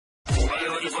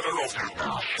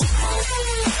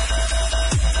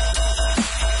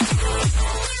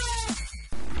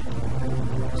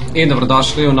I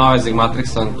dobrodošli u nove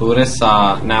Zigmatrix avanture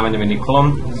sa Nemanjom i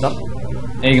Nikolom. Da.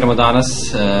 Igramo danas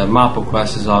mapu koja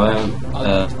se zove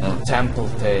Temple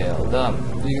Tale, da.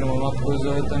 Igramo mapu koja se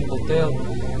zove Temple Tale.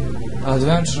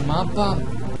 Adventure mapa.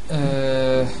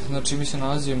 Znači mi se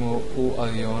nalazimo u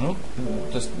avionu.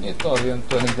 To jest nije to avion,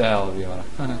 to je deo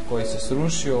aviona koji se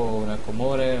srušio u neko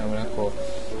more,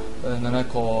 na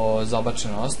neko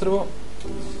zabačeno ostrvo.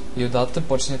 I odatle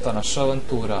počinje ta naša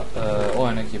avantura. Ovo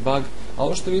je neki bug, a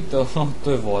ovo što vidite,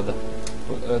 to je voda.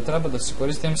 Treba da se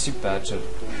koristi MC Patcher,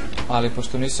 ali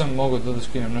pošto nisam mogao da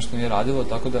skinem, nešto nije radilo,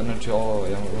 tako da, znači, ovo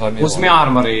vam je... Uzmi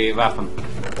armor i weapon.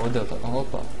 Ovdje je tako,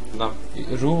 opa. Da.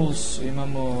 Rules,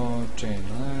 imamo chain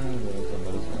land,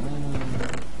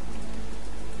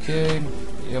 okej,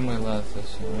 imamo i let,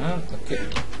 okej.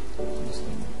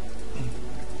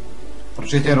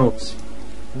 Pročitaj rules.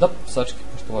 Da, sačekaj,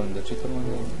 pošto volim da čitam,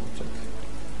 čekaj.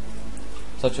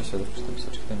 Sad ću sve da pročitam,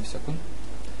 sačekaj mi sekund.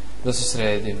 Da se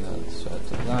sredim, da sve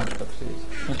to, znaš kako se vidi.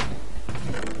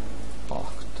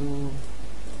 Ovako tu.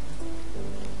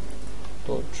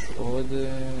 Toč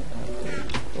ovdje,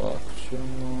 ovako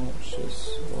ćemo, 6,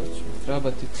 ovo će mi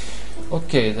trebati.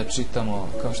 Okej, da čitamo,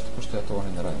 kao što, pošto ja to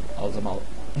volim da radim, ali za malo.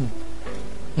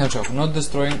 Znači ovako, not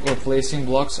destroying or placing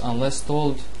blocks unless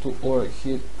told to or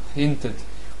hinted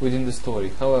within the story.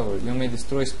 However, you may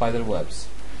destroy spider webs.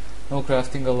 No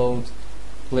crafting allowed.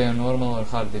 Play on normal or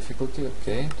hard difficulty. Ok,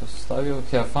 to sam stavio.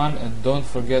 Have fun and don't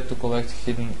forget to collect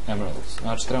hidden emeralds.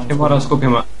 Znači trebamo... I moram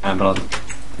skupimo emerald.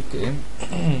 Ok.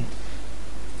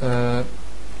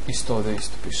 Isto ovdje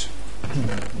isto piše.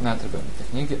 Ne trebaju mi te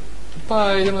knjige.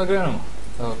 Pa idemo da krenemo.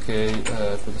 Ok,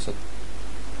 kuda sad?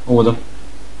 Uda.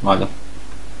 Valja.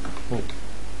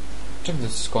 Ček da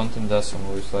se skontam da sam u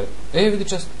ovoj stvari. Ej, vidi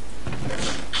čest.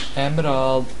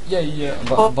 Emerald. Je.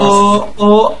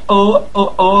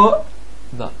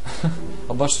 Da.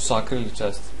 A baš su sakrili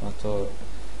čest. A to...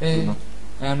 Ej,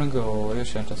 eno ga ovo,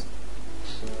 još jedan čest.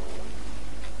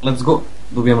 Let's go.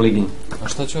 Dobijem liginj. A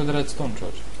šta će ovdje redstone,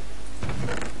 čovječe?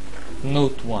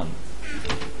 Note 1.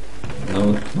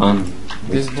 Note 1.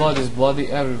 This blood is bloody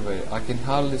everywhere. I can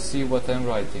hardly see what I'm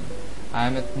writing.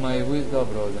 I'm at my wit.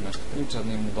 Dobro, ovdje nešto priča,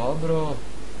 nije mu dobro.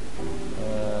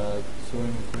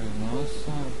 Curim koji iz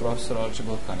nosa. Profesor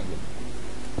Archibald Cunningham.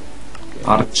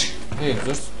 Arči. Ej,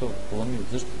 zašto to polomio?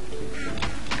 Zašto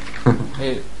to?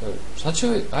 Ej, šta će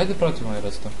ovaj? Ajde pratimo ovaj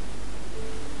redstone.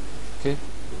 Okej.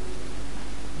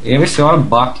 Jevi se ovaj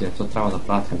baklje, to treba da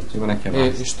pratimo, tu ima neke veze.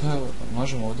 Ej, i što je ovo?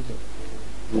 Možemo ovdje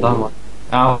da...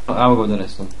 Da, evo ga ovdje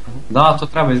redstone. Da, to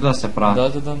treba izgleda se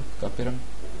prati. Da, kapiram.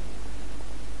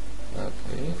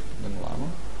 Okej, idemo vamo.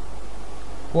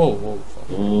 Wow, fuck.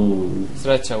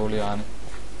 Sreća u lijani.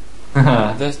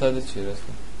 Gde je sljedeći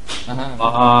redstone?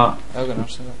 Aha, evo ga,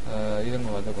 našao ga.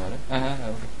 Idemo vada gore. Aha,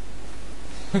 evo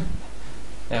ga.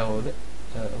 Evo ovdje.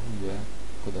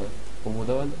 Kuda je?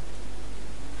 Pobuda vada.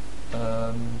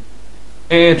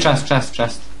 Chest.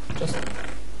 Chest?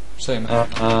 Šta ima?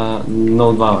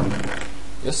 No 2.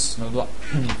 Yes, no 2.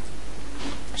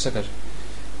 Šta kaže?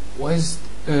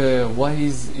 Why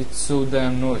is it so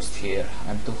damn noised here?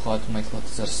 I'm too hot, my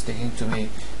clothes are sticking to me,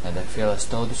 and I feel as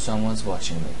though someone's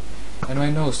watching me. And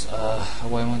my nose,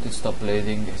 why won't it stop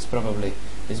bleeding? It's probably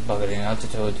this buggering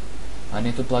altitude. I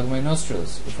need to plug my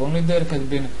nostrils. If only there had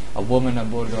been a woman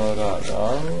aboard or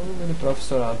ili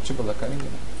profesor Archibald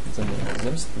Cunningham.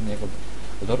 Zamislite njegov...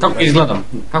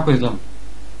 Kako izgledam?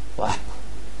 Lepo.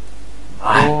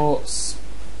 O,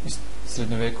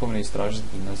 srednjovekovni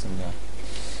istražitelj, ne znam ja.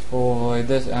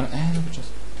 Eno počas.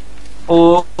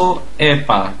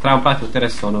 Pa, trebam pratiti u te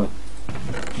restonove.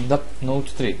 Da, note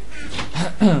 3.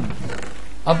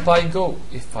 Up I go.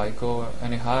 If I go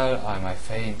any higher, I might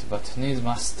faint, but needs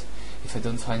must. If I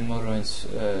don't find more ruins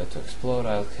to explore,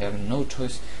 I'll have no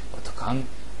choice but to come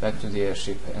back to the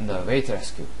airship and await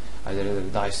rescue. I'd rather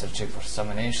die searching for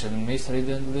some ancient mystery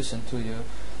than listen to your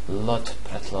lot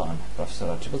prattle on, Professor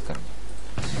Archibald Cunningham.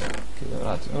 Ok, da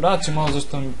vratim. Vratim ovo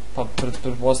zašto mi, pa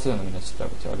pretpostavljam da mi neće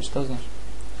trebati, ali šta znaš?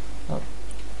 Dobro.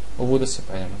 Obuda se,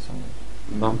 pa idemo samo.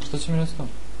 Da. Šta će mi nestao?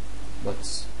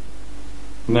 Baci.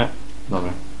 Ne,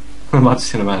 dobro. Baci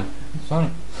se na mene. Stvarno?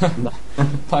 Da.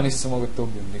 Pa nisam mogao te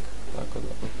ubijem nikako, tako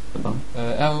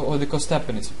da. Evo ovdje kao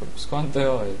stepenice, skonte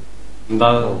ovaj. Da.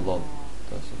 Lol.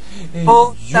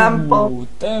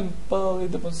 Temple,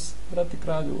 idemo vrati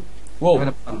kralju.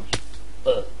 Wow.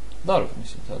 Dobro,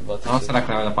 mislim, sad baci se. Ovo se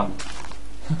rekao da padne.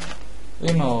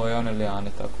 Ima one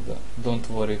lijane, tako da, don't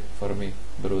worry for me,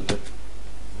 bruder.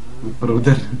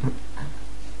 Bruder.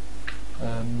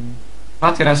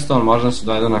 Prati redstone, možda se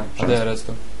dojede onako čast. A gdje je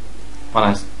redstone? Pa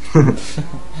ne znam.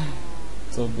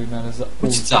 To bi mene za...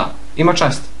 Kućica, ima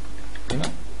čest. Ima?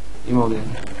 Ima ovdje.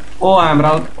 O,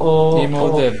 emerald, Ima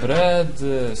ovdje bread,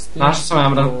 stick... Našao sam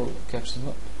emerald. Caption 2.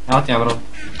 Evo ti emerald.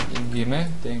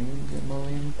 Gime,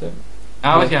 molim te.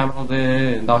 Evo ti emerald,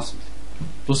 dao sam ti.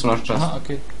 Tu sam našao čest. Aha,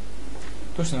 okej.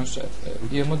 Tu si našao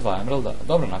čest. Imamo 2 emeralda.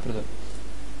 Dobro, napredaj.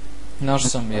 Našao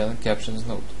sam jedan captions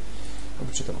note.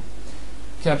 Čitamo.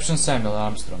 Caption Samuel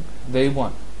Armstrong. Day 1.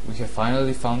 We have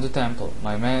finally found the temple.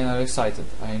 My men are excited.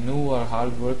 I knew our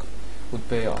hard work would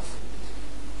pay off.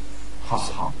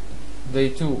 Day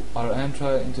 2. Our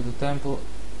entry into the temple.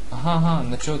 Aha,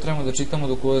 znači ovo trebamo da čitamo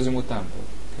dok ulazimo u temple.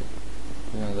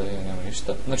 Idemo da nema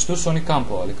ništa. Znači tu su oni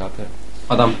kampovali, kapiram.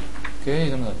 Pa dam. Okej,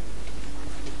 idemo dalje.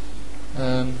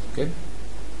 Okej.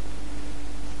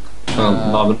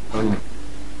 Dobro.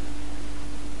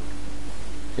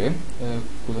 Okej,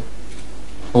 kuda?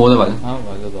 Ovdje valja. Aha,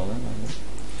 valjda dole.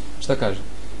 Šta kaže?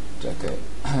 Čekaj.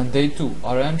 Day 2.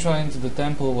 Our entry into the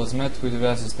temple was met with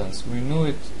resistance. We knew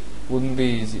it wouldn't be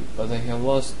easy, but I have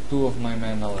lost 2 of my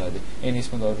men already.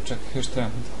 Nismo dobro, čekaj, još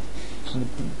trebamo dole.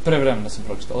 Pre vremena sam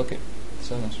pročitao, okej.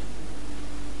 Sve znaš.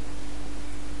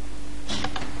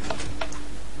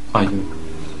 Ajde.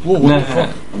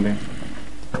 Ne.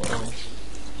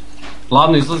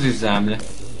 Ladno izlazi iz zemlje.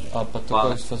 A pa to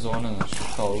kao iz fazona, znaš,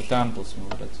 kao u temple smo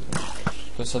recimo.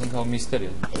 To je sad kao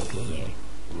misterija.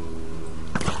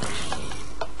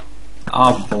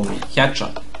 Abo, heča.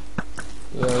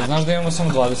 Znaš da imamo samo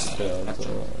 20 strela, to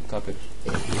kapiraš.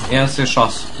 Jedan se još 8,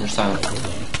 još 7.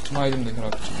 Ma idem da ih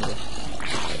rakačem, da.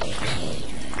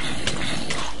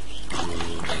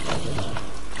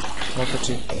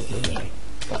 Rakači.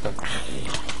 Pa tako.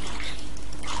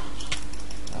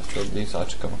 Da ih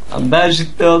sačekamo. A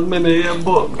bežite od mene,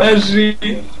 jebo, beži!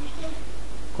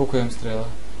 Koliko imam strela?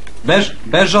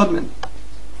 Bež od mene!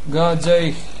 Gađa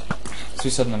ih!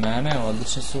 Svi sad na mene,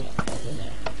 odlični su.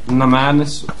 Na mene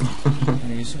su.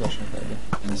 Nisu baš na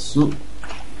tebe. Su.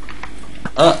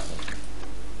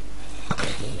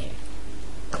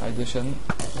 Ajde još jedno.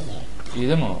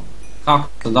 Idemo. Kako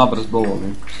to dobro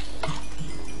zbovom.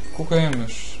 Koliko imam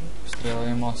još strela?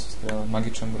 Imam 8 strela,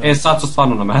 magičan broj. Sad su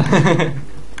stvarno na mene.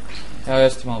 Evo ja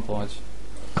ću ti malo pomoći.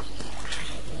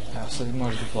 Evo sad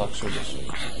možeš biti lakše ubiš.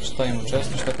 Šta ima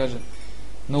čestno, šta kaže?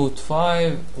 Note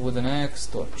 5 with an X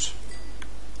torch.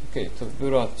 Okej, to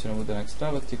vjerojatno će nam bude next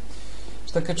trebati.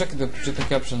 Šta kaže, čekaj da pročitam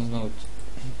captions note.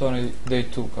 To onaj day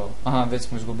 2 kao. Aha, već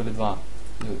smo izgubili 2.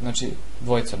 Znači,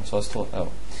 dvojica nas ostalo,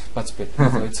 evo. Baci 5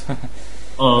 dvojica.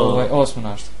 Ovo smo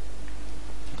našli.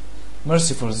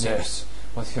 Merciful Zeus,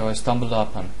 what have I stumbled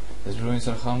upon? These ruins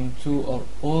are home to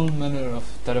all manner of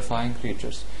terrifying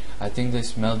creatures. I think they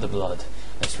smell the blood.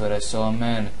 I swear I saw a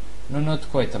man. No,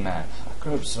 not quite a man. A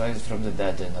corpse raised from the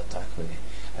dead and attacked me.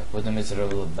 I put the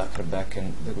miserable beggar back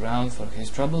in the ground for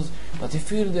his troubles, but I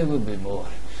fear there will be more.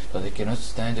 But I cannot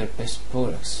stand your piss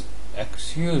poor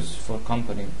excuse for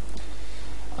company.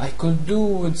 I could do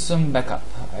with some backup.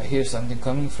 I hear something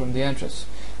coming from the entrance.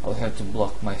 I'll have to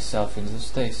block myself in to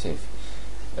stay safe.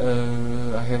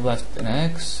 I have left an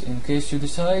X in case you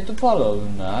decide to follow.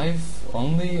 If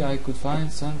only I could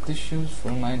find some tissues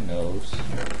for my nose.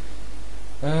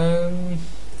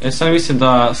 Sad mislim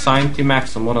da sa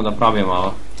anti-maxom moram da pravim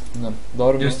malo. Da,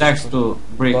 dobro Use text to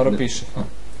break. Dobro piše.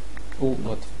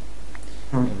 What?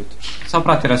 Sam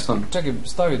prati reston. Čekaj,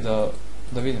 stavi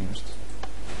da vidim nešto.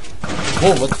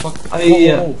 Oh, what the fuck?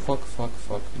 Oh,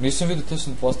 fuck. Nisam vidio, te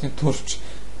sam postavim torč.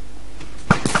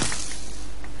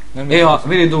 Evo,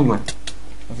 vidi dugme.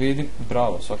 Vidim,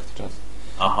 bravo, svaka ti čast.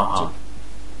 Aha.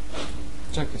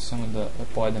 Čekaj samo da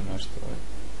pojedem nešto.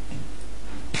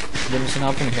 Da mi se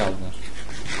napuni health, znaš.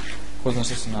 Ko zna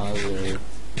šta se nalazi,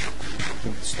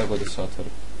 šta god da se otvori.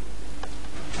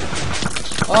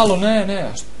 Alo,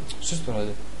 ne, što si to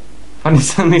radio? Pa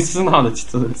nisam znao da će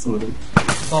to da se uradi.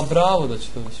 Pa bravo da će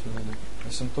to da se uradi.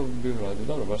 Ja sam to bio radio,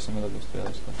 dobro, baš sam je da bi uspjeli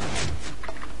šta.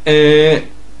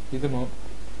 Idemo.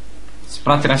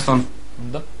 Sprati reston.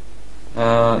 Da.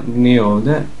 Nije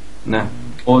ovdje. Ne.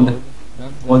 Ovdje.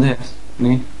 Ovdje.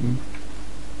 Nije.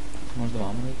 Možda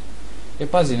vamo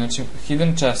neki. Pazi, znači,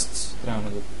 hidden chests trebamo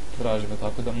da tražimo,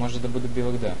 tako da može da bude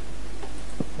bilo gde.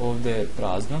 Ovdje je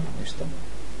prazno, ništa.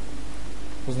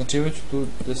 Označivat ću tu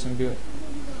gde sam bio.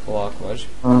 Ovako, važi.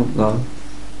 Da.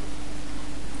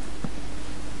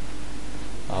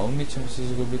 A mi ćemo se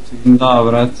izgubiti. Da,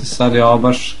 brate, sad je ovo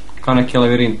baš kao neki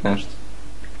lavirint nešto.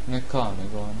 Ne kao,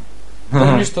 nego ono.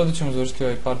 Dobro, ništa, ovdje ćemo završiti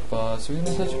ovaj part, pa se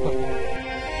vidimo u sljedeći part.